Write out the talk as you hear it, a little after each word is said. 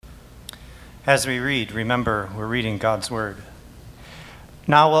As we read, remember, we're reading God's word.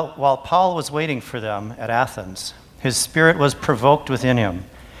 Now, while Paul was waiting for them at Athens, his spirit was provoked within him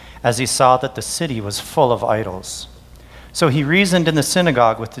as he saw that the city was full of idols. So he reasoned in the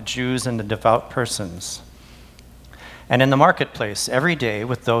synagogue with the Jews and the devout persons, and in the marketplace every day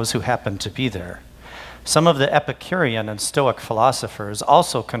with those who happened to be there. Some of the Epicurean and Stoic philosophers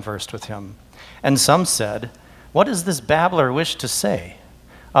also conversed with him, and some said, "What does this babbler wish to say?"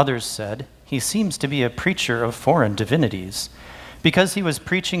 Others said, "He seems to be a preacher of foreign divinities, because he was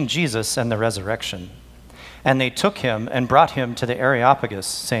preaching Jesus and the resurrection." And they took him and brought him to the Areopagus,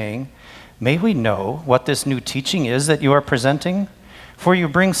 saying, "May we know what this new teaching is that you are presenting? For you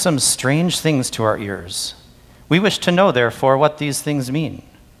bring some strange things to our ears. We wish to know, therefore, what these things mean."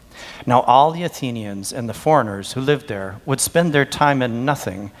 Now all the Athenians and the foreigners who lived there would spend their time in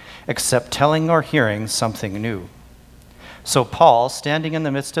nothing except telling or hearing something new. So Paul, standing in the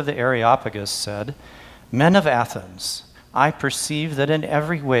midst of the Areopagus, said, "Men of Athens, I perceive that in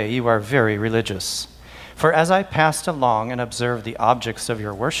every way you are very religious. For as I passed along and observed the objects of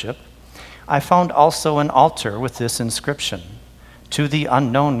your worship, I found also an altar with this inscription, 'To the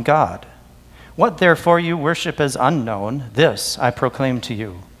unknown God.' What therefore you worship as unknown, this I proclaim to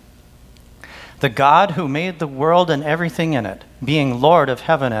you. The God who made the world and everything in it, being Lord of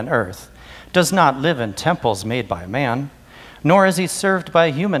heaven and earth, does not live in temples made by man, nor is he served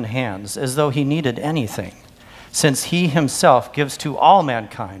by human hands as though he needed anything, since he himself gives to all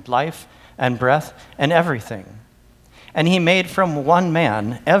mankind life and breath and everything. And he made from one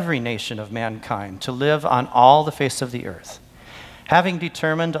man every nation of mankind to live on all the face of the earth, having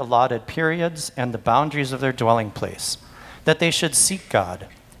determined allotted periods and the boundaries of their dwelling place, that they should seek God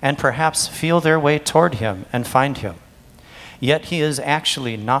and perhaps feel their way toward him and find him. Yet he is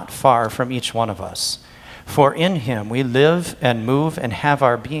actually not far from each one of us. For in him we live and move and have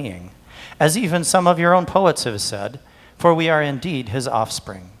our being, as even some of your own poets have said, for we are indeed his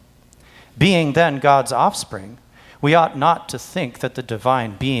offspring. Being then God's offspring, we ought not to think that the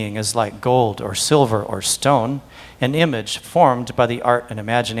divine being is like gold or silver or stone, an image formed by the art and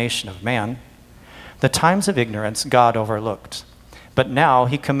imagination of man. The times of ignorance God overlooked, but now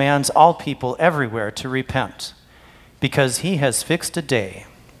he commands all people everywhere to repent, because he has fixed a day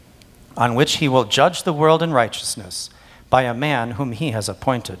on which he will judge the world in righteousness by a man whom he has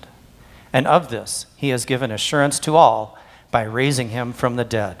appointed. And of this he has given assurance to all by raising him from the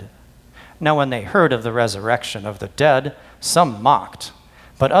dead. Now when they heard of the resurrection of the dead, some mocked,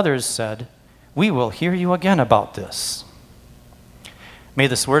 but others said, "We will hear you again about this." May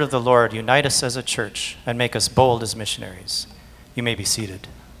this word of the Lord unite us as a church and make us bold as missionaries. You may be seated.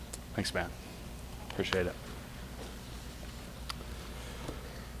 Thanks, man. Appreciate it.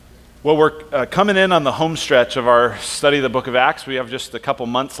 Well, we're coming in on the home stretch of our study of the book of Acts. We have just a couple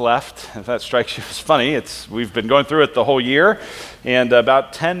months left. If that strikes you as funny, we've been going through it the whole year, and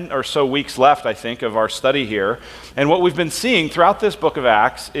about 10 or so weeks left, I think, of our study here. And what we've been seeing throughout this book of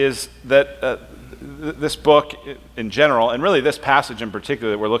Acts is that this book in general, and really this passage in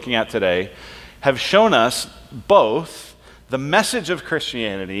particular that we're looking at today, have shown us both the message of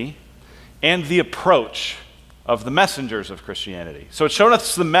Christianity and the approach of the messengers of Christianity. So it's shown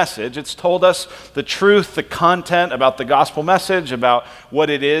us the message. It's told us the truth, the content about the gospel message, about what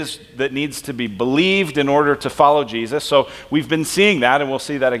it is that needs to be believed in order to follow Jesus. So we've been seeing that, and we'll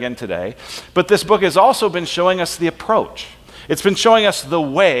see that again today. But this book has also been showing us the approach. It's been showing us the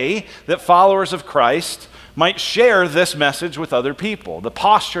way that followers of Christ might share this message with other people, the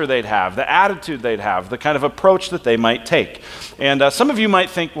posture they'd have, the attitude they'd have, the kind of approach that they might take. And some of you might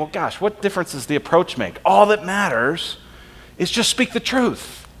think, well, gosh, what difference does the approach make? All that matters is just speak the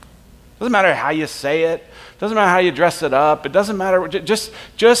truth. It doesn't matter how you say it. It doesn't matter how you dress it up. It doesn't matter.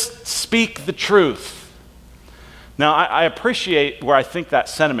 Just speak the truth. Now, I appreciate where I think that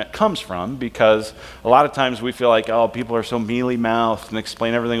sentiment comes from, because a lot of times we feel like, oh, people are so mealy-mouthed and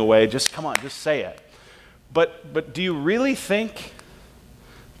explain everything away. Just come on, just say it. But do you really think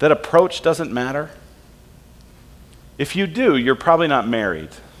that approach doesn't matter? If you do, you're probably not married.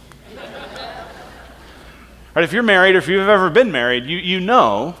 Right? If you're married, or if you've ever been married, you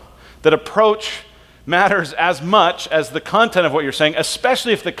know that approach matters as much as the content of what you're saying,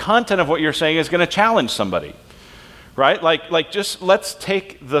 especially if the content of what you're saying is going to challenge somebody. Right? Like just let's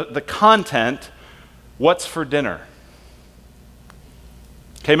take the content, what's for dinner?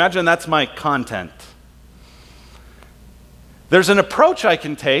 Okay, imagine that's my content. There's an approach I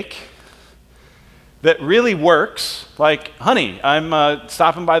can take that really works, like, honey, I'm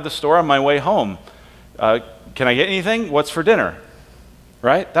stopping by the store on my way home. Can I get anything? What's for dinner?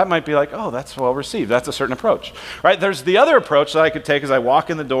 right? That might be like, oh, that's well received. That's a certain approach, right? There's the other approach that I could take as I walk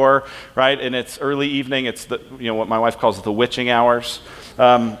in the door, right? And it's early evening. It's what my wife calls the witching hours,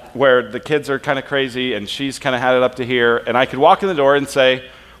 where the kids are kind of crazy and she's kind of had it up to here. And I could walk in the door and say,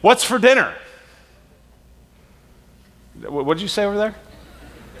 what's for dinner? What did you say over there?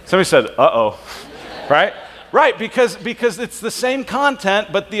 Somebody said, uh-oh, right? Right, because it's the same content,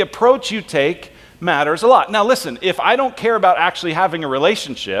 but the approach you take matters a lot. Now listen, if I don't care about actually having a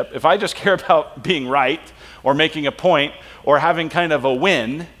relationship, if I just care about being right or making a point or having kind of a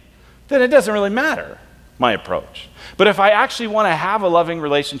win, then it doesn't really matter, my approach. But if I actually want to have a loving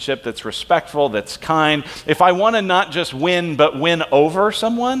relationship that's respectful, that's kind, if I want to not just win, but win over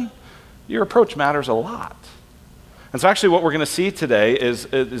someone, your approach matters a lot. And so actually what we're going to see today is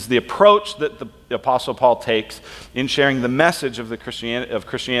the approach that the Apostle Paul takes in sharing the message of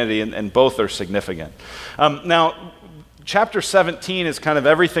Christianity, and both are significant. Now, chapter 17 is kind of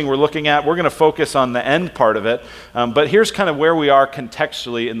everything we're looking at. We're going to focus on the end part of it, but here's kind of where we are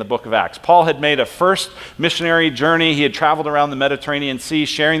contextually in the book of Acts. Paul had made a first missionary journey. He had traveled around the Mediterranean Sea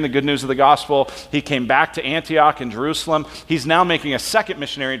sharing the good news of the gospel. He came back to Antioch and Jerusalem. He's now making a second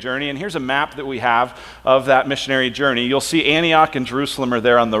missionary journey, and here's a map that we have of that missionary journey. You'll see Antioch and Jerusalem are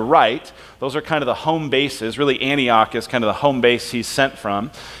there on the right. Those are kind of the home bases. Really, Antioch is kind of the home base he's sent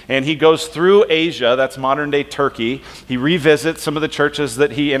from. And he goes through Asia, that's modern-day Turkey. He revisits some of the churches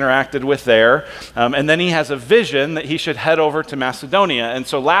that he interacted with there. And then he has a vision that he should head over to Macedonia. And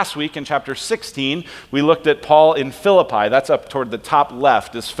so last week in chapter 16, we looked at Paul in Philippi. That's up toward the top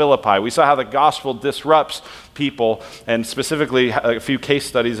left is Philippi. We saw how the gospel disrupts people, and specifically a few case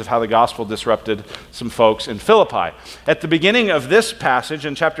studies of how the gospel disrupted some folks in Philippi. At the beginning of this passage,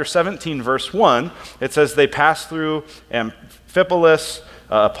 in chapter 17, verse 1, it says they pass through Amphipolis,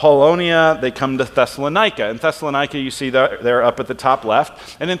 Apollonia, they come to Thessalonica. In Thessalonica, you see they're up at the top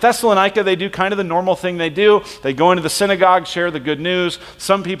left. And in Thessalonica, they do kind of the normal thing they do. They go into the synagogue, share the good news.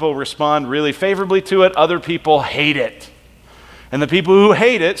 Some people respond really favorably to it. Other people hate it. And the people who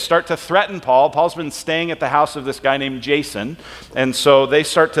hate it start to threaten Paul. Paul's been staying at the house of this guy named Jason. And so they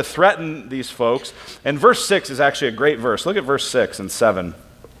start to threaten these folks. And verse 6 is actually a great verse. Look at verse 6 and 7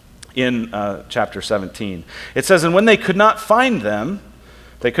 in chapter 17. It says, and when they could not find them,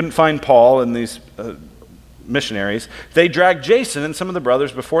 they couldn't find Paul and these missionaries, they dragged Jason and some of the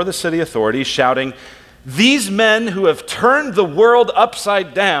brothers before the city authorities, shouting, these men who have turned the world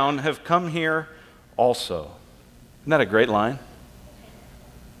upside down have come here also. Isn't that a great line?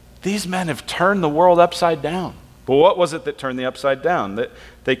 These men have turned the world upside down. But what was it that turned the upside down? That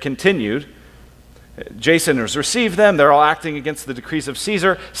they continued. Jason has received them. They're all acting against the decrees of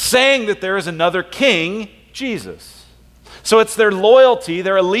Caesar, saying that there is another king, Jesus. So it's their loyalty,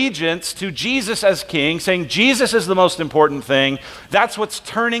 their allegiance to Jesus as king, saying Jesus is the most important thing. That's what's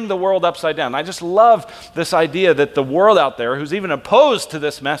turning the world upside down. I just love this idea that the world out there, who's even opposed to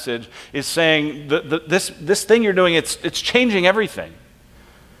this message, is saying this thing you're doing, it's changing everything.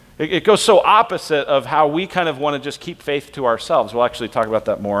 It goes so opposite of how we kind of want to just keep faith to ourselves. We'll actually talk about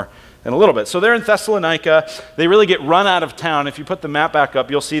that more in a little bit. So they're in Thessalonica. They really get run out of town. If you put the map back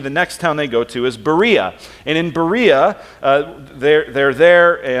up, you'll see the next town they go to is Berea. And in Berea, they're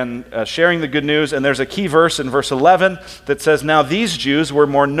there and sharing the good news. And there's a key verse in verse 11 that says, now these Jews were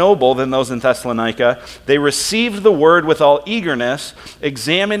more noble than those in Thessalonica. They received the word with all eagerness,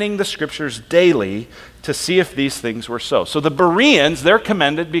 examining the scriptures daily to see if these things were so. So the Bereans, they're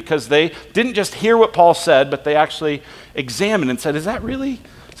commended because they didn't just hear what Paul said, but they actually examined and said, is that really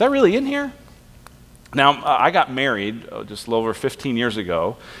in here? Now, I got married just a little over 15 years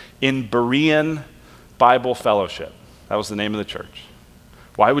ago in Berean Bible Fellowship. That was the name of the church.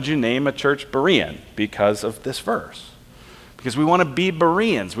 Why would you name a church Berean? Because of this verse. Because we want to be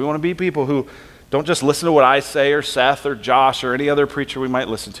Bereans. We want to be people who don't just listen to what I say or Seth or Josh or any other preacher we might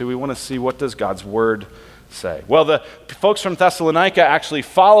listen to. We want to see what does God's word say. Well, the folks from Thessalonica actually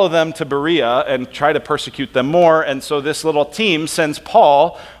follow them to Berea and try to persecute them more. And so this little team sends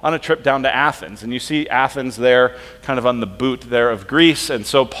Paul on a trip down to Athens. And you see Athens there, kind of on the boot there of Greece. And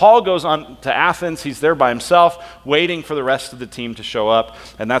so Paul goes on to Athens. He's there by himself, waiting for the rest of the team to show up.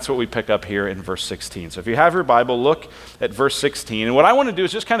 And that's what we pick up here in verse 16. So if you have your Bible, look at verse 16. And what I want to do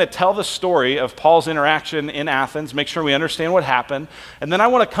is just kind of tell the story of Paul's interaction in Athens, make sure we understand what happened. And then I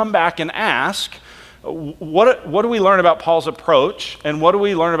want to come back and ask, what do we learn about Paul's approach, and what do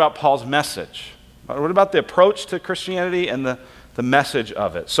we learn about Paul's message? What about the approach to Christianity and the message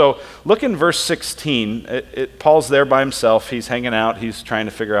of it? So look in verse 16. Paul's there by himself. He's hanging out. He's trying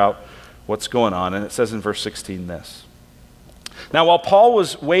to figure out what's going on. And it says in verse 16 this. Now, while Paul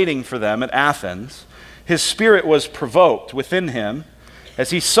was waiting for them at Athens, his spirit was provoked within him, as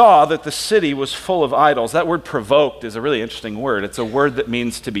he saw that the city was full of idols. That word provoked is a really interesting word. It's a word that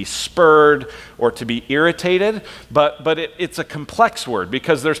means to be spurred or to be irritated, but it's a complex word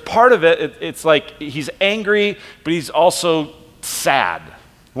because there's part of it, it's like he's angry, but he's also sad.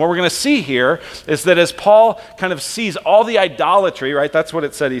 What we're going to see here is that as Paul kind of sees all the idolatry, right? That's what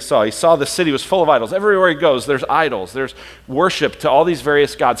it said he saw. He saw the city was full of idols. Everywhere he goes, there's idols. There's worship to all these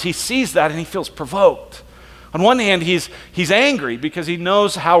various gods. He sees that and he feels provoked. On one hand, he's angry because he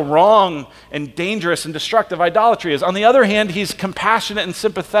knows how wrong and dangerous and destructive idolatry is. On the other hand, he's compassionate and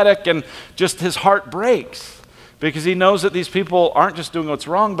sympathetic, and just his heart breaks because he knows that these people aren't just doing what's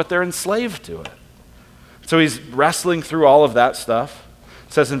wrong, but they're enslaved to it. So he's wrestling through all of that stuff.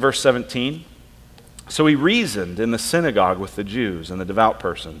 It says in verse 17, so he reasoned in the synagogue with the Jews and the devout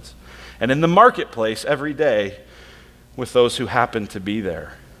persons, and in the marketplace every day with those who happened to be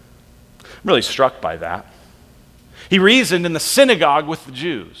there. I'm really struck by that. He reasoned in the synagogue with the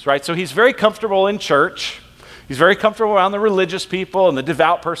Jews, right? So he's very comfortable in church. He's very comfortable around the religious people and the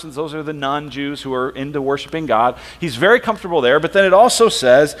devout persons. Those are the non-Jews who are into worshiping God. He's very comfortable there, but then it also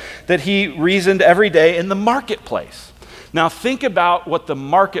says that he reasoned every day in the marketplace. Now think about what the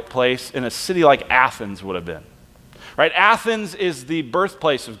marketplace in a city like Athens would have been, right? Athens is the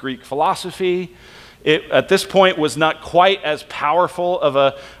birthplace of Greek philosophy. It, at this point, was not quite as powerful of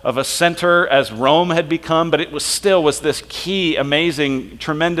a center as Rome had become, but it was still this key, amazing,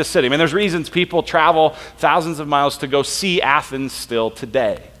 tremendous city. I mean, there's reasons people travel thousands of miles to go see Athens still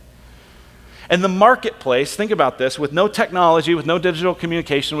today. And the marketplace, think about this, with no technology, with no digital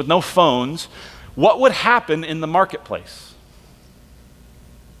communication, with no phones, what would happen in the marketplace?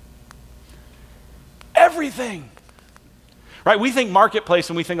 Everything. Right? We think marketplace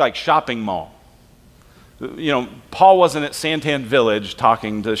and we think like shopping mall. You know, Paul wasn't at Santan Village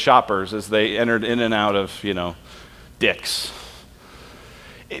talking to shoppers as they entered in and out of, Dick's.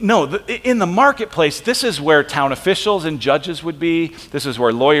 No, in the marketplace, this is where town officials and judges would be. This is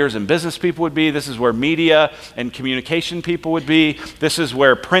where lawyers and business people would be. This is where media and communication people would be. This is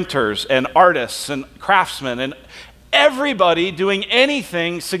where printers and artists and craftsmen and everybody doing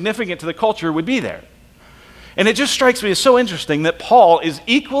anything significant to the culture would be there. And it just strikes me as so interesting that Paul is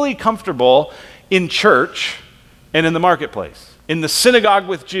equally comfortable in church and in the marketplace, in the synagogue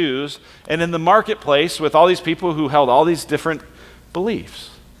with Jews and in the marketplace with all these people who held all these different beliefs.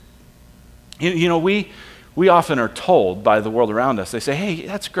 We often are told by the world around us, they say, hey,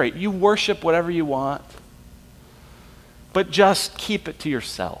 that's great. You worship whatever you want, but just keep it to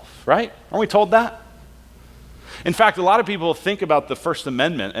yourself, right? Aren't we told that? In fact, a lot of people think about the First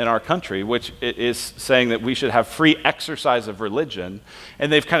Amendment in our country, which is saying that we should have free exercise of religion,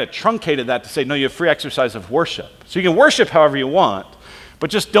 and they've kind of truncated that to say, no, you have free exercise of worship. So you can worship however you want, but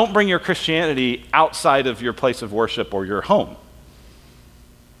just don't bring your Christianity outside of your place of worship or your home.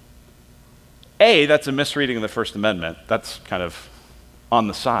 A, that's a misreading of the First Amendment. That's kind of on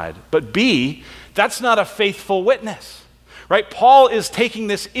the side. But B, that's not a faithful witness, right? Paul is taking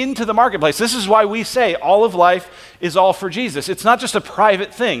this into the marketplace. This is why we say all of life is all for Jesus. It's not just a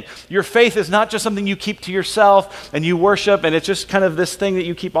private thing. Your faith is not just something you keep to yourself and you worship and it's just kind of this thing that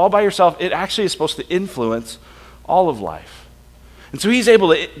you keep all by yourself. It actually is supposed to influence all of life. And so he's able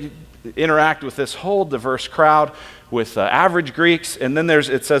to interact with this whole diverse crowd, with average Greeks, and then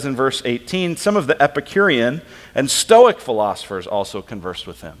it says in verse 18, some of the Epicurean and Stoic philosophers also conversed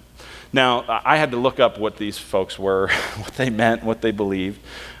with him. Now, I had to look up what these folks were, what they meant, what they believed.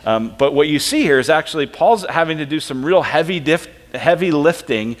 But what you see here is actually Paul's having to do some real heavy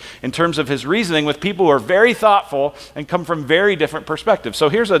lifting in terms of his reasoning with people who are very thoughtful and come from very different perspectives. So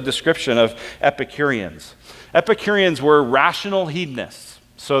here's a description of Epicureans. Epicureans were rational hedonists.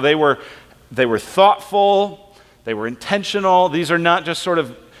 So they were thoughtful, they were intentional. These are not just sort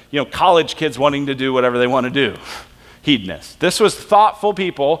of, college kids wanting to do whatever they want to do. Hedonists. This was thoughtful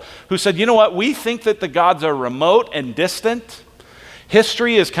people who said, you know what, we think that the gods are remote and distant.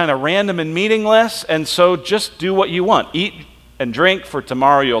 History is kind of random and meaningless, and so just do what you want. Eat and drink, for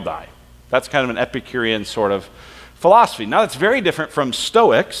tomorrow you'll die. That's kind of an Epicurean sort of philosophy. Now, that's very different from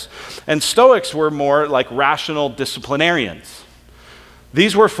Stoics, and Stoics were more like rational disciplinarians.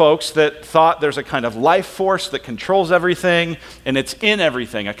 These were folks that thought there's a kind of life force that controls everything, and it's in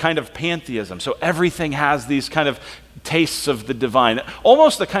everything, a kind of pantheism. So everything has these kind of tastes of the divine,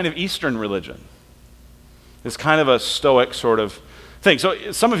 almost a kind of Eastern religion. It's kind of a Stoic sort of thing.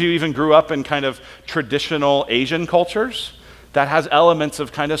 So some of you even grew up in kind of traditional Asian cultures that has elements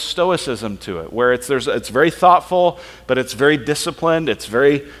of kind of Stoicism to it, where it's very thoughtful, but it's very disciplined, it's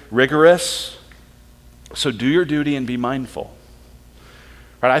very rigorous. So do your duty and be mindful.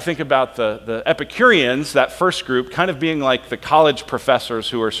 Right? I think about the Epicureans, that first group, kind of being like the college professors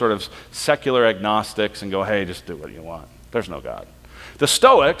who are sort of secular agnostics and go, hey, just do what you want. There's no God. The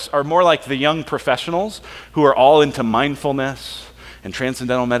Stoics are more like the young professionals who are all into mindfulness and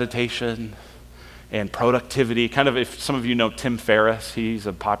transcendental meditation and productivity. Kind of, if some of you know Tim Ferriss, he's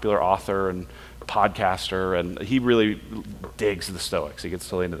a popular author and podcaster, and he really digs the Stoics. He gets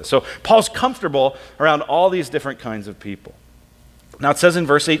totally into this. So Paul's comfortable around all these different kinds of people. Now it says in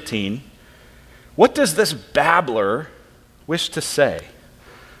verse 18, what does this babbler wish to say?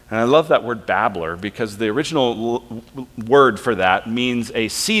 And I love that word babbler because the original word for that means a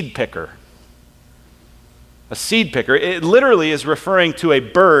seed picker. A seed picker. It literally is referring to a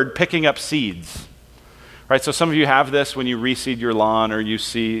bird picking up seeds. Right, so some of you have this when you reseed your lawn, or you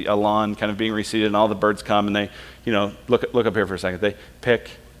see a lawn kind of being reseeded and all the birds come and they, look up here for a second. They pick,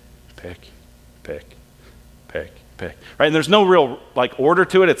 pick, pick, pick, pick. Right, and there's no real order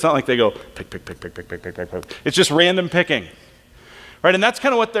to it. It's not like they go pick, pick, pick, pick, pick, pick, pick, pick, pick. It's just random picking. Right, and that's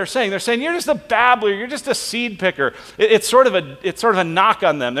kind of what they're saying. They're saying you're just a babbler, you're just a seed picker. It's sort of a knock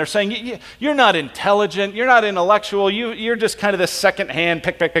on them. They're saying you're not intelligent, you're not intellectual, you're just kind of this second-hand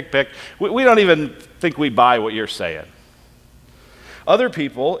pick, pick, pick, pick. We don't even think we buy what you're saying. Other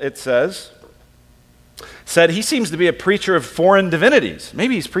people, it said he seems to be a preacher of foreign divinities.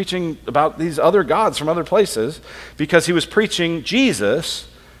 Maybe he's preaching about these other gods from other places because he was preaching Jesus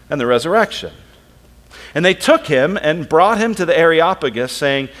and the resurrection. And they took him and brought him to the Areopagus,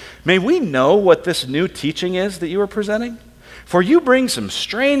 saying, may we know what this new teaching is that you are presenting? For you bring some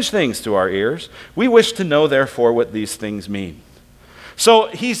strange things to our ears. We wish to know, therefore, what these things mean. So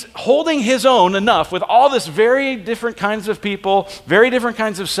he's holding his own enough with all this very different kinds of people, very different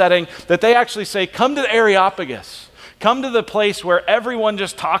kinds of setting, that they actually say, come to the Areopagus. Come to the place where everyone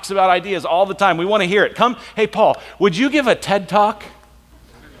just talks about ideas all the time. We want to hear it. Come, hey, Paul, would you give a TED Talk?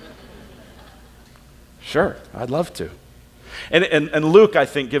 Sure, I'd love to. And Luke, I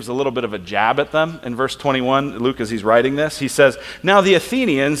think, gives a little bit of a jab at them. In verse 21, Luke, as he's writing this, he says, now the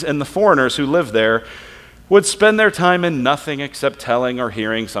Athenians and the foreigners who live there would spend their time in nothing except telling or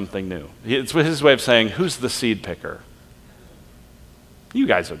hearing something new. It's his way of saying, who's the seed picker? You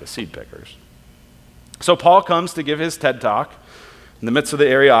guys are the seed pickers. So Paul comes to give his TED Talk in the midst of the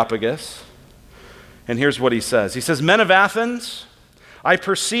Areopagus. And here's what he says. He says, men of Athens, I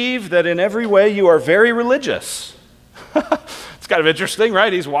perceive that in every way you are very religious. It's kind of interesting,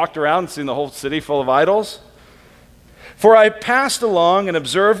 right? He's walked around, seen the whole city full of idols. For I passed along and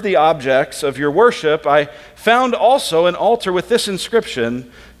observed the objects of your worship. I found also an altar with this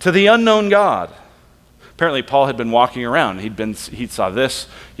inscription, to the unknown God. Apparently Paul had been walking around. He saw this,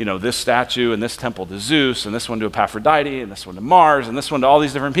 this statue and this temple to Zeus and this one to Aphrodite and this one to Mars and this one to all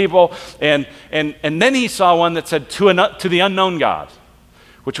these different people. And then he saw one that said to the unknown God,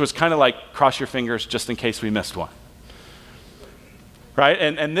 which was kind of like cross your fingers just in case we missed one. Right?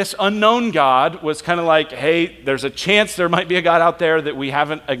 And this unknown God was kind of like, hey, there's a chance there might be a God out there that we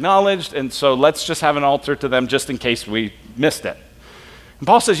haven't acknowledged, and so let's just have an altar to them just in case we missed it. And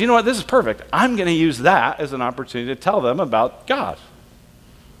Paul says, you know what, this is perfect. I'm going to use that as an opportunity to tell them about God.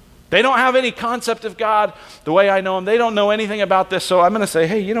 They don't have any concept of God the way I know him. They don't know anything about this, so I'm going to say,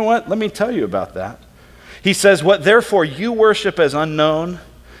 hey, you know what, let me tell you about that. He says, what therefore you worship as unknown,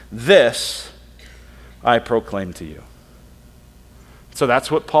 this I proclaim to you. So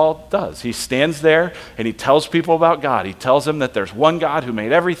that's what Paul does. He stands there and he tells people about God. He tells them that there's one God who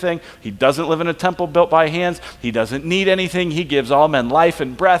made everything. He doesn't live in a temple built by hands. He doesn't need anything. He gives all men life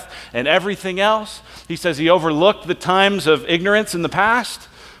and breath and everything else. He says he overlooked the times of ignorance in the past.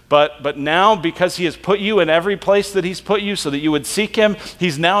 But now, because he has put you in every place that he's put you so that you would seek him,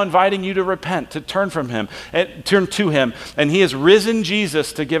 he's now inviting you to repent, to turn from him, and turn to him. And he has risen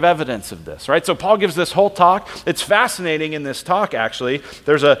Jesus to give evidence of this, right? So Paul gives this whole talk. It's fascinating in this talk, actually.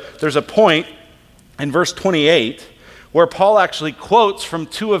 There's a point in verse 28 where Paul actually quotes from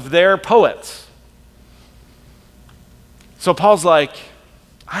two of their poets. So Paul's like,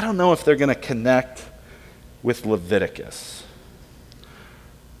 I don't know if they're going to connect with Leviticus.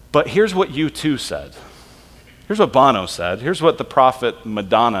 But here's what U2 said. Here's what Bono said. Here's what the prophet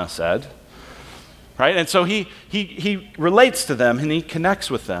Madonna said. Right? And so he relates to them and he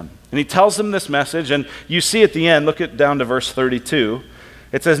connects with them. And he tells them this message. And you see at the end, look down to verse 32.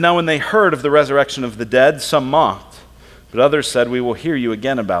 It says, now when they heard of the resurrection of the dead, some mocked. But others said, we will hear you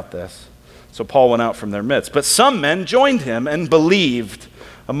again about this. So Paul went out from their midst. But some men joined him and believed,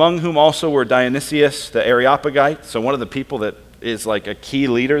 among whom also were Dionysius the Areopagite. So one of the people that is like a key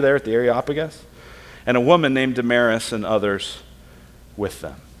leader there at the Areopagus, and a woman named Damaris and others with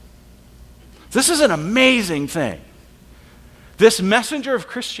them. This is an amazing thing. This messenger of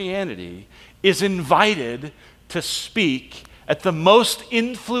Christianity is invited to speak at the most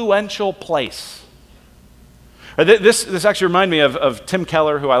influential place. This actually reminded me of Tim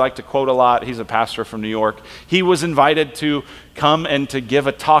Keller, who I like to quote a lot. He's a pastor from New York. He was invited to come and to give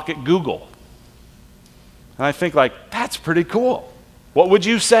a talk at Google. And I think, like, that's pretty cool. What would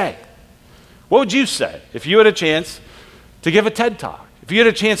you say? What would you say if you had a chance to give a TED Talk? If you had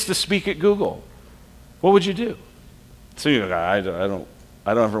a chance to speak at Google, what would you do? So you're like, I don't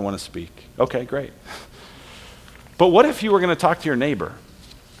ever want to speak. Okay, great. But what if you were going to talk to your neighbor?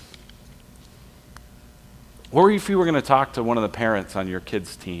 What if you were going to talk to one of the parents on your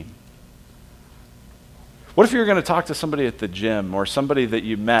kid's team? What if you were going to talk to somebody at the gym or somebody that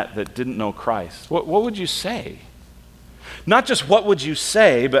you met that didn't know Christ? What would you say? Not just what would you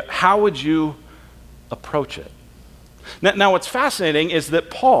say, but how would you approach it? Now, what's fascinating is that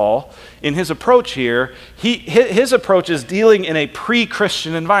Paul, in his approach here, his approach is dealing in a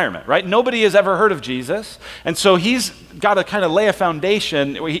pre-Christian environment, right? Nobody has ever heard of Jesus, and so he's got to kind of lay a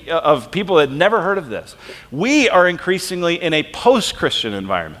foundation of people that had never heard of this. We are increasingly in a post-Christian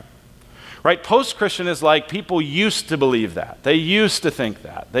environment, right? Post-Christian is like people used to believe that. They used to think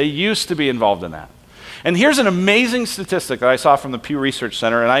that. They used to be involved in that. And here's an amazing statistic that I saw from the Pew Research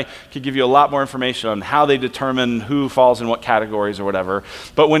Center, and I could give you a lot more information on how they determine who falls in what categories or whatever.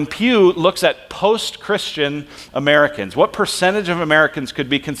 But when Pew looks at post-Christian Americans, what percentage of Americans could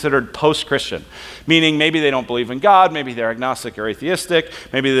be considered post-Christian? Meaning maybe they don't believe in God, maybe they're agnostic or atheistic,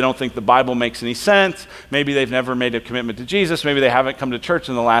 maybe they don't think the Bible makes any sense, maybe they've never made a commitment to Jesus, maybe they haven't come to church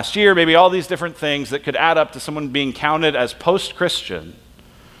in the last year, maybe all these different things that could add up to someone being counted as post-Christian.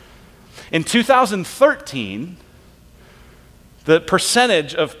 In 2013, the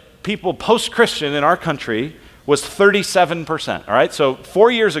percentage of people post-Christian in our country was 37%, all right? So 4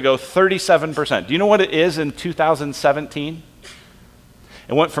 years ago, 37%. Do you know what it is in 2017?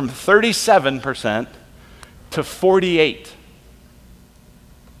 It went from 37% to 48%.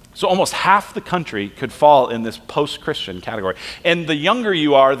 So almost half the country could fall in this post-Christian category. And the younger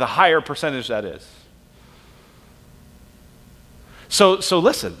you are, the higher percentage that is. So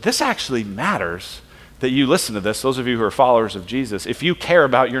listen, this actually matters that you listen to this, those of you who are followers of Jesus, if you care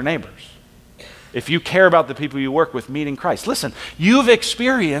about your neighbors, if you care about the people you work with meeting Christ. Listen, you've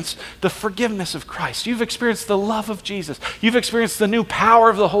experienced the forgiveness of Christ. You've experienced the love of Jesus. You've experienced the new power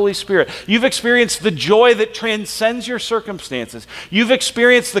of the Holy Spirit. You've experienced the joy that transcends your circumstances. You've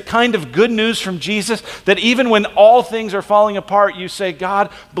experienced the kind of good news from Jesus that even when all things are falling apart, you say, God,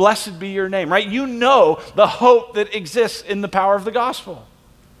 blessed be your name, right? You know the hope that exists in the power of the gospel.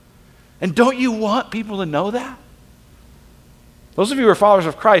 And don't you want people to know that? Those of you who are followers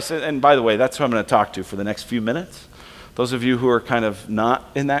of Christ, and by the way, that's who I'm going to talk to for the next few minutes. Those of you who are kind of not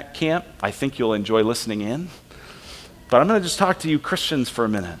in that camp, I think you'll enjoy listening in. But I'm going to just talk to you Christians for a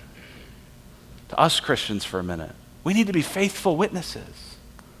minute. To us Christians for a minute. We need to be faithful witnesses.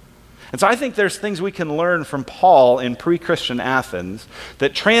 And so I think there's things we can learn from Paul in pre-Christian Athens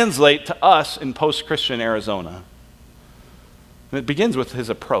that translate to us in post-Christian Arizona. And it begins with his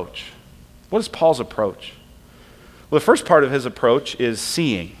approach. What is Paul's approach? Well, the first part of his approach is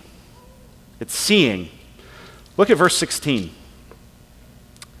seeing. It's seeing. Look at verse 16.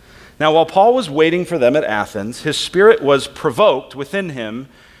 Now, while Paul was waiting for them at Athens, his spirit was provoked within him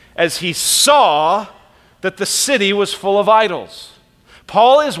as he saw that the city was full of idols.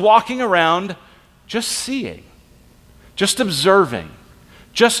 Paul is walking around just seeing, just observing,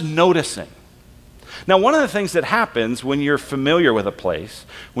 just noticing. Now, one of the things that happens when you're familiar with a place,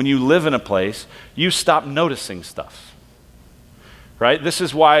 when you live in a place, you stop noticing stuff, right? This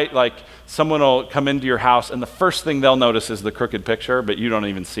is why, like, someone will come into your house and the first thing they'll notice is the crooked picture, but you don't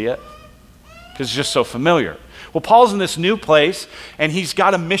even see it because it's just so familiar. Well, Paul's in this new place and he's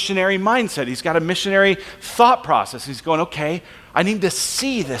got a missionary mindset. He's got a missionary thought process. He's going, okay, I need to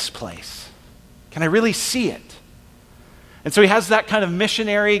see this place. Can I really see it? And so he has that kind of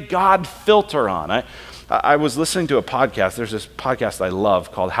missionary God filter on. I was listening to a podcast. There's this podcast I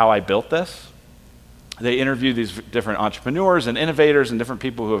love called How I Built This. They interview these different entrepreneurs and innovators and different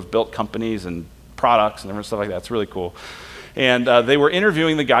people who have built companies and products and different stuff like that. It's really cool. And they were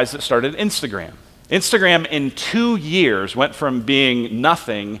interviewing the guys that started Instagram. Instagram in 2 years went from being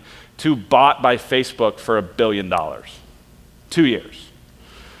nothing to bought by Facebook for $1 billion. 2 years.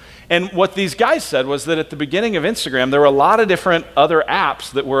 And what these guys said was that at the beginning of Instagram, there were a lot of different other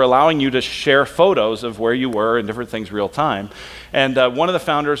apps that were allowing you to share photos of where you were and different things real time. And one of the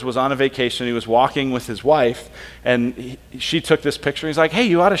founders was on a vacation. He was walking with his wife, and she took this picture. He's like, hey,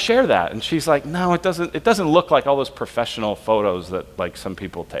 you ought to share that. And she's like, no, it doesn't look like all those professional photos that like some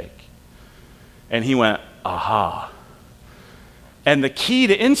people take. And he went, aha. And the key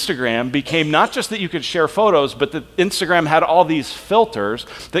to Instagram became not just that you could share photos, but that Instagram had all these filters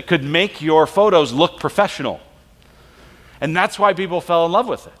that could make your photos look professional. And that's why people fell in love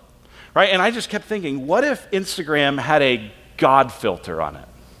with it, right? And I just kept thinking, what if Instagram had a God filter on it?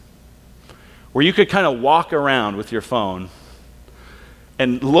 Where you could kind of walk around with your phone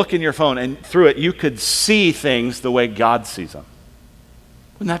and look in your phone, and through it you could see things the way God sees them.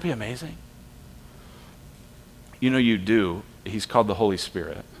 Wouldn't that be amazing? You know you do. He's called the Holy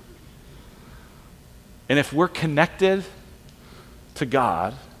Spirit. And if we're connected to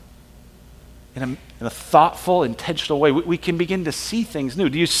God in a thoughtful, intentional way, we can begin to see things new.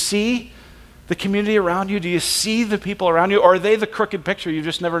 Do you see the community around you? Do you see the people around you? Or are they the crooked picture you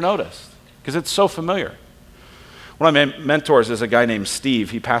just never noticed? Because it's so familiar. One of my mentors is a guy named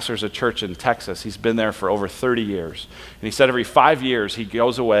Steve. He pastors a church in Texas. He's been there for over 30 years. And he said every 5 years he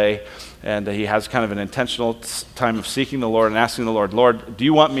goes away and he has kind of an intentional time of seeking the Lord and asking the Lord, do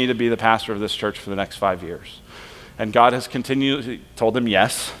you want me to be the pastor of this church for the next 5 years? And God has continued, told him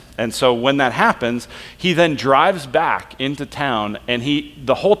yes. And so when that happens, he then drives back into town and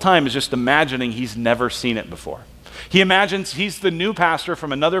the whole time is just imagining he's never seen it before. He imagines he's the new pastor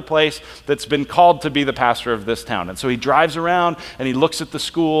from another place that's been called to be the pastor of this town. And so he drives around and he looks at the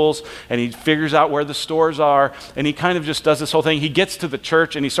schools and he figures out where the stores are and he kind of just does this whole thing. He gets to the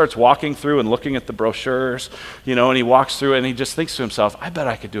church and he starts walking through and looking at the brochures, and he walks through and he just thinks to himself, I bet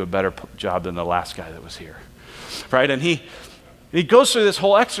I could do a better job than the last guy that was here, right? And he goes through this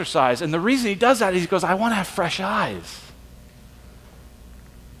whole exercise, and the reason he does that is he goes, I want to have fresh eyes.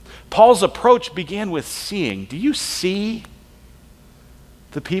 Paul's approach began with seeing. Do you see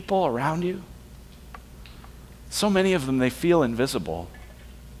the people around you? So many of them, they feel invisible.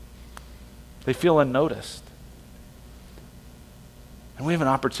 They feel unnoticed. And we have an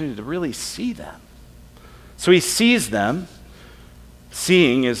opportunity to really see them. So he sees them.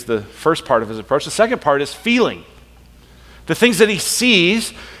 Seeing is the first part of his approach. The second part is feeling. The things that he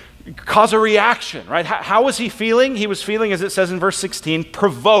sees cause a reaction, right? How was he feeling? He was feeling, as it says in verse 16,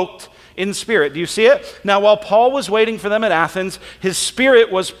 provoked in spirit. Do you see it? Now, while Paul was waiting for them at Athens, his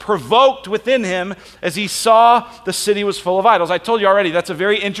spirit was provoked within him as he saw the city was full of idols. I told you already, that's a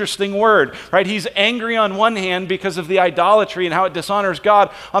very interesting word, right? He's angry on one hand because of the idolatry and how it dishonors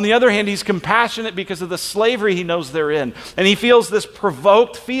God. On the other hand, he's compassionate because of the slavery he knows they're in. And he feels this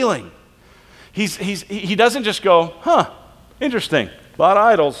provoked feeling. He doesn't just go, interesting, a lot of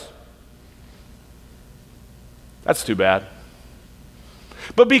idols. That's too bad.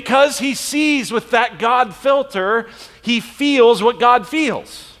 But because he sees with that God filter, he feels what God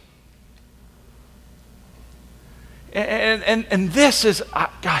feels. And this is,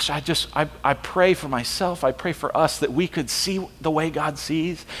 I pray for myself, I pray for us that we could see the way God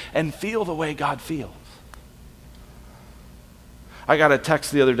sees and feel the way God feels. I got a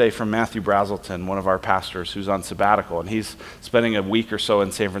text the other day from Matthew Brazelton, one of our pastors who's on sabbatical, and he's spending a week or so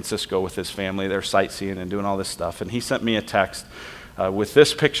in San Francisco with his family. They're sightseeing and doing all this stuff. And he sent me a text with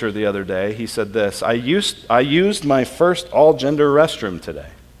this picture the other day. He said this, I used my first all-gender restroom today.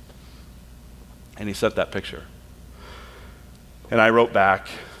 And he sent that picture. And I wrote back,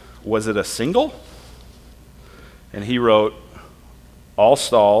 was it a single? And he wrote, all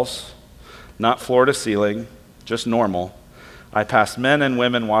stalls, not floor to ceiling, just normal. I passed men and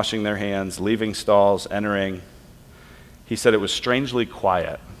women washing their hands, leaving stalls, entering. He said it was strangely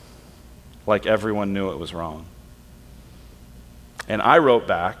quiet, like everyone knew it was wrong. And I wrote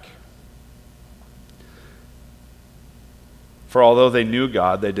back, for although they knew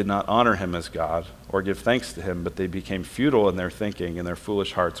God, they did not honor him as God or give thanks to him, but they became futile in their thinking and their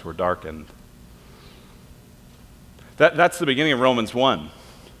foolish hearts were darkened. That's the beginning of Romans 1.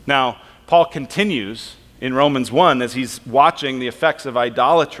 Now, Paul continues in Romans 1 as he's watching the effects of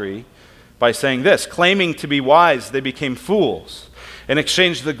idolatry by saying this, claiming to be wise, they became fools and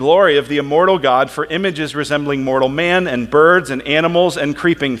exchanged the glory of the immortal God for images resembling mortal man and birds and animals and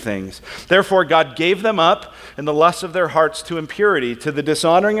creeping things. Therefore God gave them up in the lusts of their hearts to impurity, to the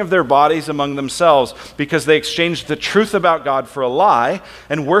dishonoring of their bodies among themselves, because they exchanged the truth about God for a lie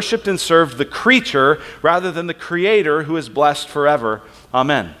and worshiped and served the creature rather than the Creator who is blessed forever.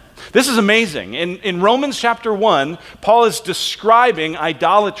 Amen. This is amazing. In Romans chapter 1, Paul is describing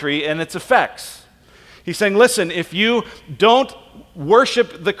idolatry and its effects. He's saying, listen, if you don't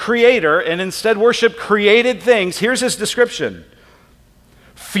worship the Creator and instead worship created things, here's his description.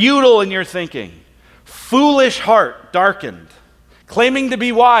 Futile in your thinking, foolish heart darkened, claiming to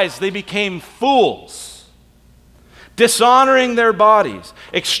be wise, they became fools, dishonoring their bodies,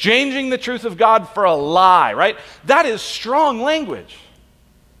 exchanging the truth of God for a lie, right? That is strong language.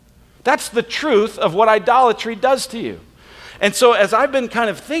 That's the truth of what idolatry does to you. And so as I've been kind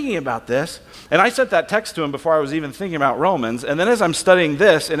of thinking about this, and I sent that text to him before I was even thinking about Romans, and then as I'm studying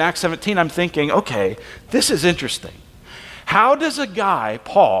this in Acts 17, I'm thinking, okay, this is interesting. How does a guy,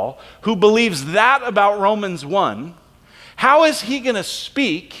 Paul, who believes that about Romans 1, how is he going to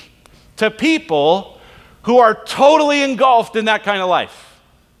speak to people who are totally engulfed in that kind of life?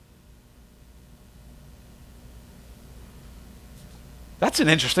 That's an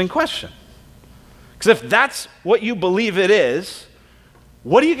interesting question. Because if that's what you believe it is,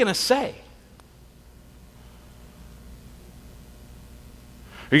 what are you going to say?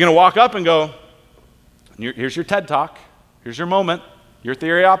 Are you going to walk up and go, here's your TED Talk, here's your moment, you're at the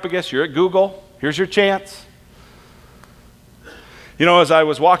Areopagus, you're at Google, here's your chance. You know, as I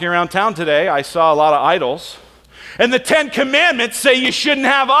was walking around town today, I saw a lot of idols, and the 10 Commandments say you shouldn't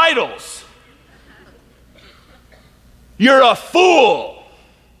have idols. You're a fool.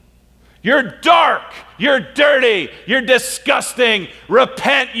 You're dark. You're dirty. You're disgusting.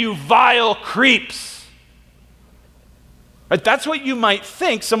 Repent, you vile creeps. Right? That's what you might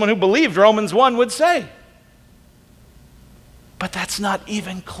think someone who believed Romans 1 would say. But that's not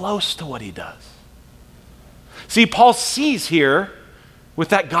even close to what he does. See, Paul sees here with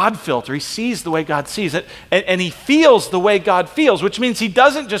that God filter, he sees the way God sees it, and he feels the way God feels, which means he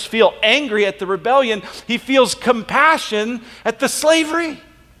doesn't just feel angry at the rebellion, he feels compassion at the slavery.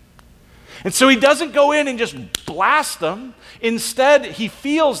 And so he doesn't go in and just blast them. Instead, he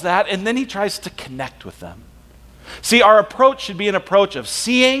feels that, and then he tries to connect with them. See, our approach should be an approach of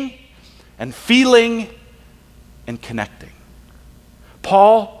seeing and feeling and connecting.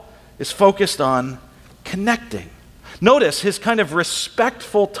 Paul is focused on connecting. Notice his kind of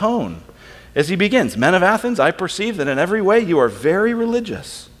respectful tone as he begins. Men of Athens, I perceive that in every way you are very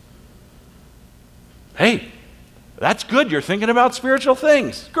religious. Hey, that's good. You're thinking about spiritual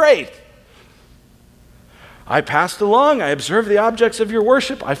things. Great. I passed along. I observed the objects of your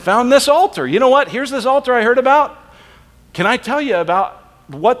worship. I found this altar. You know what? Here's this altar I heard about. Can I tell you about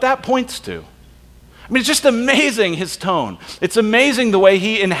what that points to? I mean, it's just amazing, his tone. It's amazing the way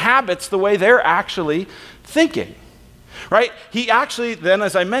he inhabits the way they're actually thinking, right? He actually then,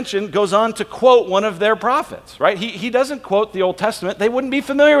 as I mentioned, goes on to quote one of their prophets, right? He doesn't quote the Old Testament. They wouldn't be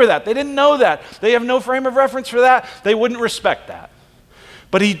familiar with that. They didn't know that. They have no frame of reference for that. They wouldn't respect that.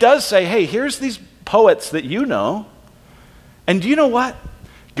 But he does say, hey, here's these poets that you know, and do you know what?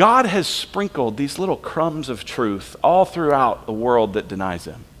 God has sprinkled these little crumbs of truth all throughout a world that denies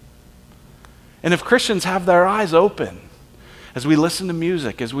him. And if Christians have their eyes open, as we listen to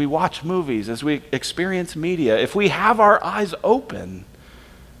music, as we watch movies, as we experience media, if we have our eyes open,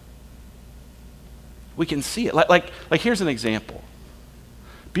 we can see it. Like here's an example.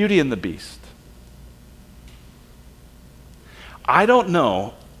 Beauty and the Beast. I don't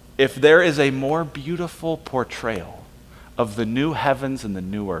know if there is a more beautiful portrayal of the new heavens and the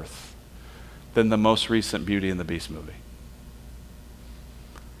new earth than the most recent Beauty and the Beast movie.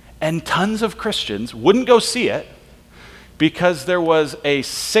 And tons of Christians wouldn't go see it because there was a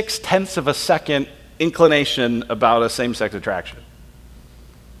 0.6 of a second inclination about a same-sex attraction.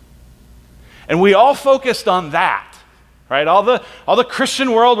 And we all focused on that, right? All the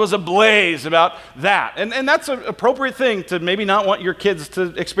Christian world was ablaze about that. And that's an appropriate thing to maybe not want your kids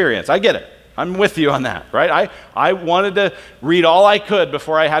to experience. I get it. I'm with you on that, right? I wanted to read all I could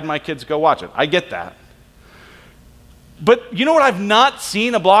before I had my kids go watch it. I get that. But you know what I've not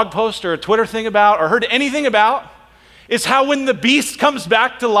seen a blog post or a Twitter thing about or heard anything about? Is how when the beast comes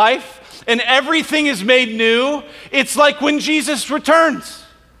back to life and everything is made new, it's like when Jesus returns.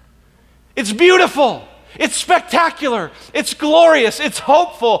 It's beautiful. It's spectacular. It's glorious. It's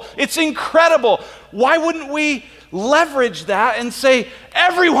hopeful. It's incredible. Why wouldn't we leverage that and say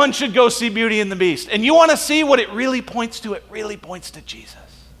everyone should go see Beauty and the Beast? And you want to see what it really points to? It really points to Jesus.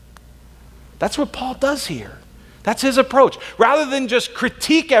 That's what Paul does here. That's his approach. Rather than just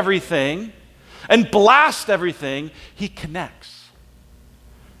critique everything and blast everything, he connects.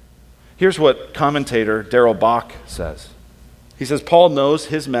 Here's what commentator Darrell Bock says. He says, Paul knows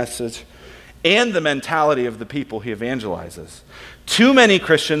his message and the mentality of the people he evangelizes. Too many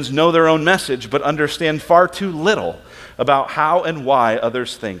Christians know their own message, but understand far too little about how and why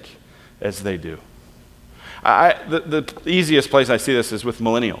others think as they do. The easiest place I see this is with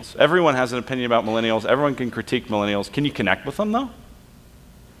millennials. Everyone has an opinion about millennials. Everyone can critique millennials. Can you connect with them, though?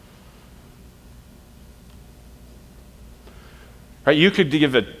 Right, you could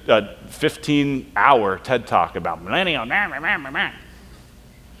give a 15-hour TED Talk about millennial.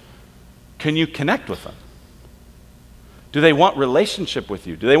 Can you connect with them? Do they want relationship with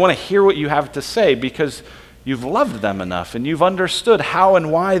you? Do they want to hear what you have to say? Because you've loved them enough and you've understood how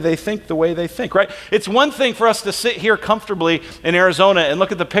and why they think the way they think, right? It's one thing for us to sit here comfortably in Arizona and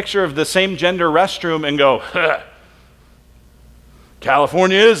look at the picture of the same gender restroom and go,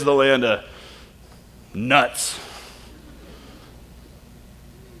 California is the land of nuts.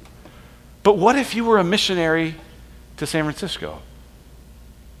 But what if you were a missionary to San Francisco?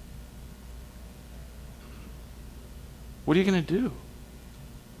 What are you going to do?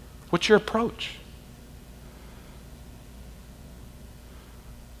 What's your approach?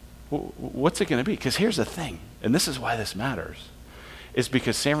 What's it going to be? Because here's the thing, and this is why this matters, is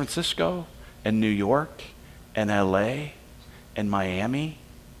because San Francisco and New York and LA and Miami,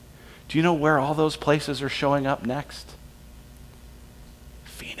 do you know where all those places are showing up next?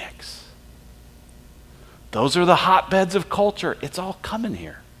 Phoenix. Those are the hotbeds of culture. It's all coming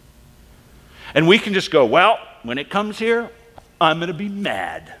here. And we can just go, well, when it comes here, I'm going to be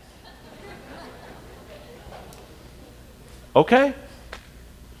mad. Okay?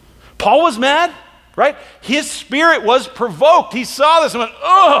 Paul was mad, right? His spirit was provoked. He saw this and went,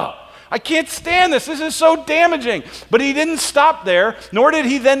 ugh, I can't stand this. This is so damaging. But he didn't stop there, nor did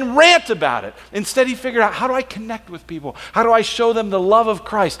he then rant about it. Instead, he figured out, how do I connect with people? How do I show them the love of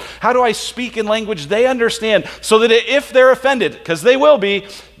Christ? How do I speak in language they understand so that if they're offended, because they will be,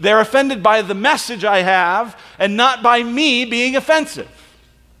 they're offended by the message I have and not by me being offensive.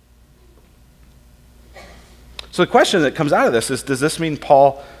 So the question that comes out of this is, does this mean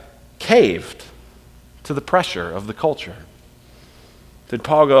Paul caved to the pressure of the culture? Did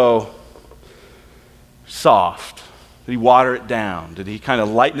Paul go soft? Did he water it down? Did he kind of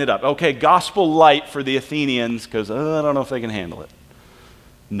lighten it up? Okay, gospel light for the Athenians because I don't know if they can handle it.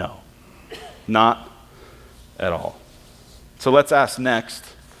 No, not at all. So let's ask next,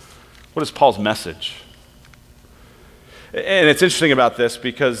 what is Paul's message? And it's interesting about this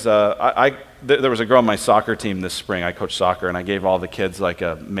because there was a girl on my soccer team this spring. I coached soccer, and I gave all the kids like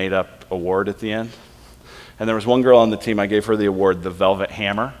a made-up award at the end. And there was one girl on the team, I gave her the award, the Velvet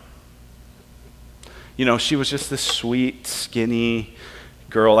Hammer. You know, she was just this sweet, skinny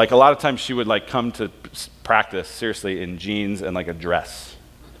girl. Like a lot of times she would like come to practice, seriously, in jeans and like a dress.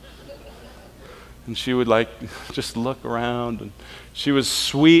 And she would like just look around, and she was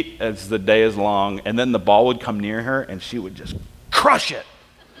sweet as the day is long, and then the ball would come near her and she would just crush it.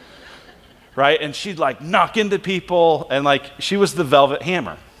 Right? And she'd like knock into people, and like she was the Velvet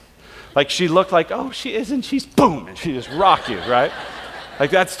Hammer. Like she looked like, oh, she isn't, she's boom, and she just rock you, right?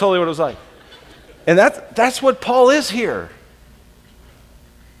 Like that's totally what it was like. And that's what Paul is here.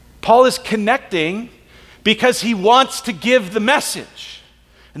 Paul is connecting because he wants to give the message.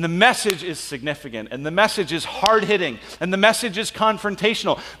 And the message is significant, and the message is hard-hitting, and the message is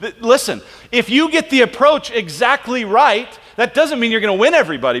confrontational. Listen, if you get the approach exactly right, that doesn't mean you're going to win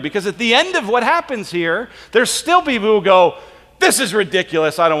everybody, because at the end of what happens here, there's still people who go, this is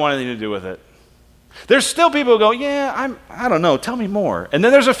ridiculous, I don't want anything to do with it. There's still people who go, yeah, I don't know, tell me more. And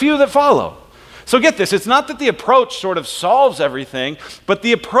then there's a few that follow. So get this, it's not that the approach sort of solves everything, but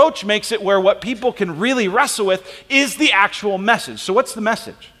the approach makes it where what people can really wrestle with is the actual message. So what's the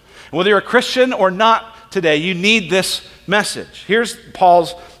message? And whether you're a Christian or not today, you need this message. Here's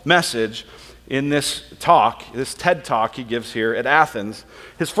Paul's message in this talk, this TED Talk he gives here at Athens.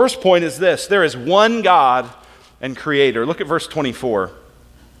 His first point is this: there is one God and Creator. Look at verse 24.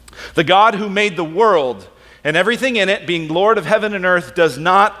 The God who made the world and everything in it, being Lord of heaven and earth, does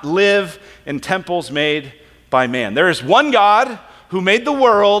not live in temples made by man. There is one God who made the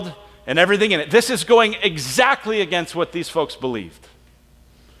world and everything in it. This is going exactly against what these folks believed.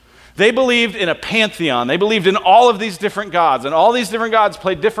 They believed in a pantheon. They believed in all of these different gods, and all these different gods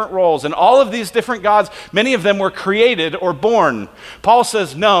played different roles, and all of these different gods, many of them were created or born. Paul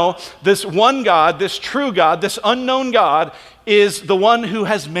says, no, this one God, this true God, this unknown God is the one who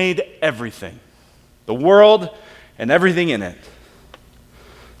has made everything, the world and everything in it.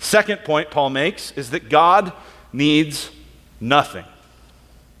 Second point Paul makes is that God needs nothing.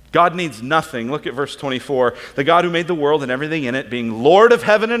 God needs nothing. Look at verse 24. The God who made the world and everything in it, being Lord of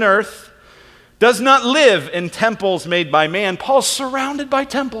heaven and earth, does not live in temples made by man. Paul's surrounded by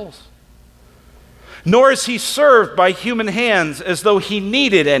temples. Nor is he served by human hands as though he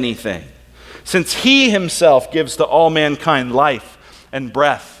needed anything, since he himself gives to all mankind life and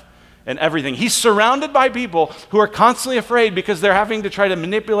breath and everything. He's surrounded by people who are constantly afraid because they're having to try to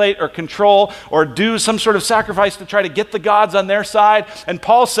manipulate or control or do some sort of sacrifice to try to get the gods on their side. And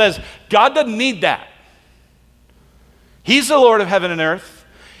Paul says, God doesn't need that. He's the Lord of heaven and earth.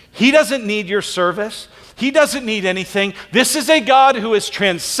 He doesn't need your service. He doesn't need anything. This is a God who is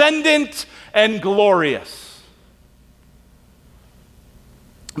transcendent and glorious.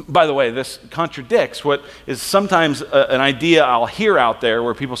 By the way, this contradicts what is sometimes an idea I'll hear out there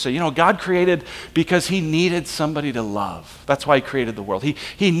where people say, God created because he needed somebody to love. That's why he created the world.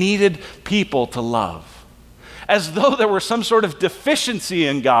 He needed people to love. As though there were some sort of deficiency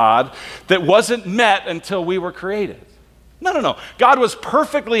in God that wasn't met until we were created. No. God was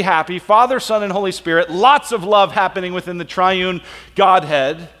perfectly happy, Father, Son, and Holy Spirit, lots of love happening within the triune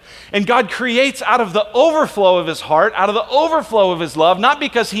Godhead. And God creates out of the overflow of his heart, out of the overflow of his love, not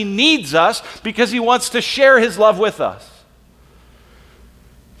because he needs us, because he wants to share his love with us.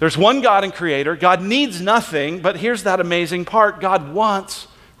 There's one God and creator. God needs nothing, but here's that amazing part. God wants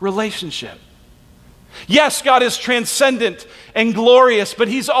relationship. Yes, God is transcendent and glorious, but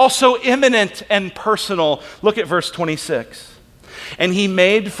he's also immanent and personal. Look at verse 26. And he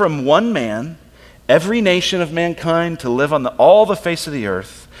made from one man every nation of mankind to live on all the face of the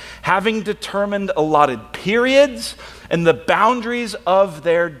earth, having determined allotted periods and the boundaries of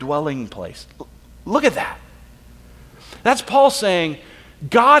their dwelling place. Look at that. That's Paul saying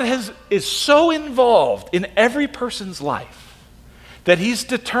God is so involved in every person's life that he's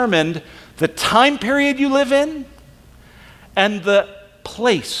determined the time period you live in and the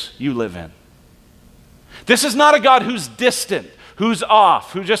place you live in. This is not a God who's distant, who's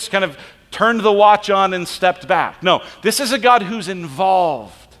off, who just kind of turned the watch on and stepped back. No, this is a God who's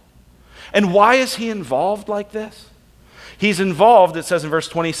involved. And why is he involved like this? He's involved, it says in verse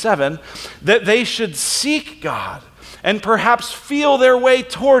 27, that they should seek God and perhaps feel their way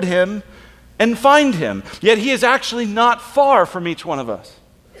toward him and find him. Yet he is actually not far from each one of us.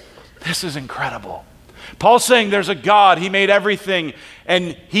 This is incredible. Paul's saying there's a God, he made everything,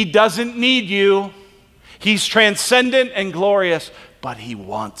 and he doesn't need you. He's transcendent and glorious, but he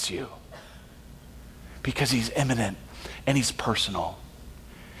wants you because he's immanent and he's personal.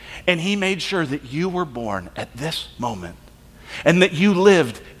 And he made sure that you were born at this moment and that you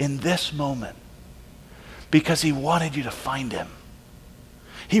lived in this moment because he wanted you to find him.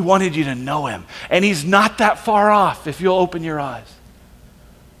 He wanted you to know him. And he's not that far off if you'll open your eyes.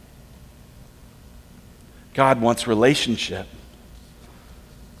 God wants relationship.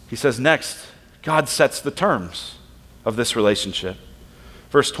 He says next, God sets the terms of this relationship.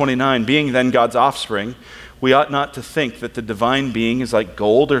 Verse 29, being then God's offspring, we ought not to think that the divine being is like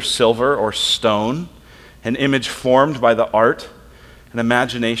gold or silver or stone, an image formed by the art and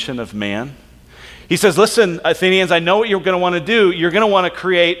imagination of man. He says, listen, Athenians, I know what you're going to want to do. You're going to want to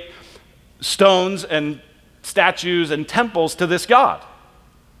create stones and statues and temples to this God.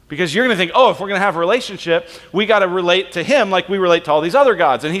 Because you're going to think, if we're going to have a relationship, we got to relate to him like we relate to all these other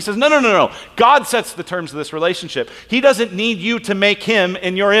gods. And he says, no. God sets the terms of this relationship. He doesn't need you to make him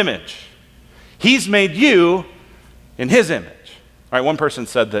in your image. He's made you in his image. All right, one person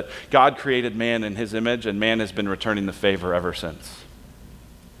said that God created man in his image and man has been returning the favor ever since.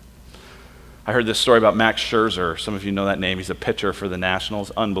 I heard this story about Max Scherzer. Some of you know that name. He's a pitcher for the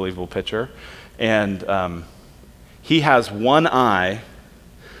Nationals, unbelievable pitcher. And he has one eye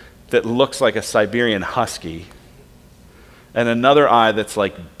that looks like a Siberian husky and another eye that's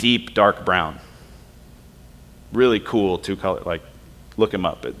like deep dark brown. Really cool two-color, like look him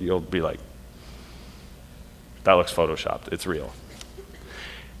up. You'll be like, that looks photoshopped. It's real.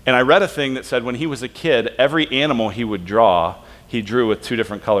 And I read a thing that said when he was a kid, every animal he would draw, he drew with two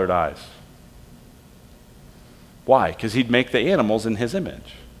different colored eyes. Why? Because he'd make the animals in his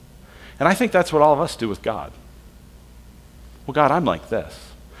image. And I think that's what all of us do with God. Well, God, I'm like this.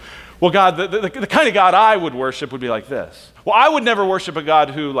 Well, God, the kind of God I would worship would be like this. Well, I would never worship a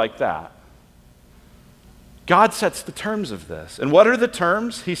God who like that. God sets the terms of this. And what are the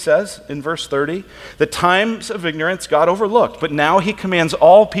terms? He says in verse 30, the times of ignorance God overlooked, but now he commands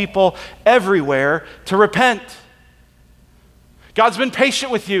all people everywhere to repent. God's been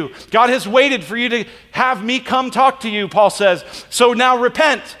patient with you. God has waited for you to have me come talk to you, Paul says. So now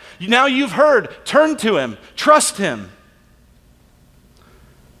repent. Now you've heard. Turn to him. Trust him.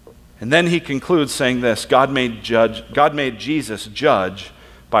 And then he concludes saying this, God made Jesus judge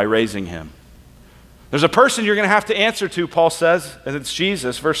by raising him. There's a person you're going to have to answer to, Paul says, and it's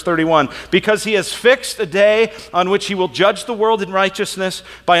Jesus, verse 31, because he has fixed a day on which he will judge the world in righteousness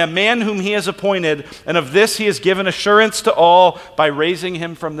by a man whom he has appointed, and of this he has given assurance to all by raising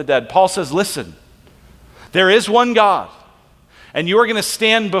him from the dead. Paul says, listen, there is one God, and you are going to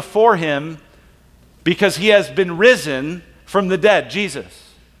stand before him because he has been risen from the dead,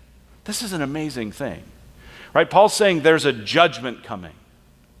 Jesus. This is an amazing thing, right? Paul's saying there's a judgment coming.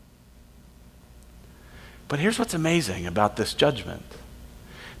 But here's what's amazing about this judgment.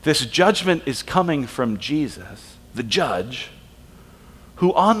 This judgment is coming from Jesus, the judge,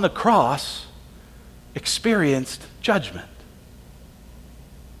 who on the cross experienced judgment.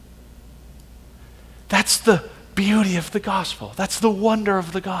 That's the beauty of the gospel. That's the wonder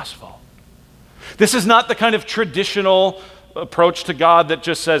of the gospel. This is not the kind of traditional approach to God that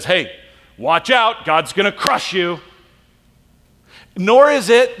just says, hey, watch out, God's going to crush you. Nor is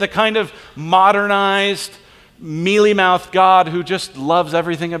it the kind of modernized, mealy-mouthed God who just loves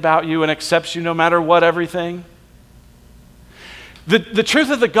everything about you and accepts you no matter what everything. The truth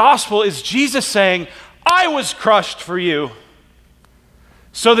of the gospel is Jesus saying, I was crushed for you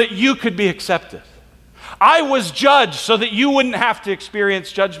so that you could be accepted. I was judged so that you wouldn't have to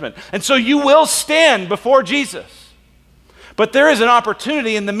experience judgment. And so you will stand before Jesus. But there is an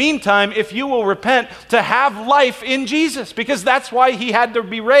opportunity in the meantime, if you will repent, to have life in Jesus. Because that's why he had to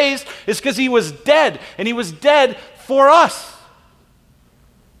be raised, is because he was dead. And he was dead for us.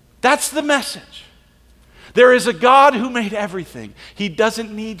 That's the message. There is a God who made everything. He doesn't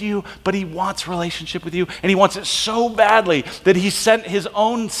need you, but he wants relationship with you. And he wants it so badly that he sent his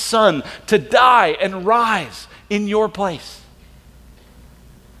own son to die and rise in your place.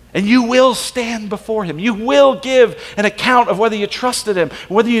 And you will stand before him. You will give an account of whether you trusted him,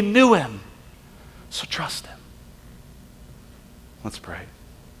 whether you knew him. So trust him. Let's pray.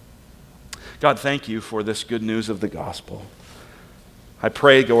 God, thank you for this good news of the gospel. I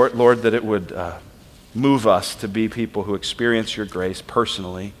pray, Lord, that it would move us to be people who experience your grace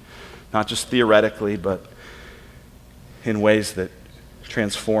personally, not just theoretically, but in ways that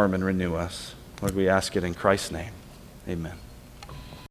transform and renew us. Lord, we ask it in Christ's name. Amen.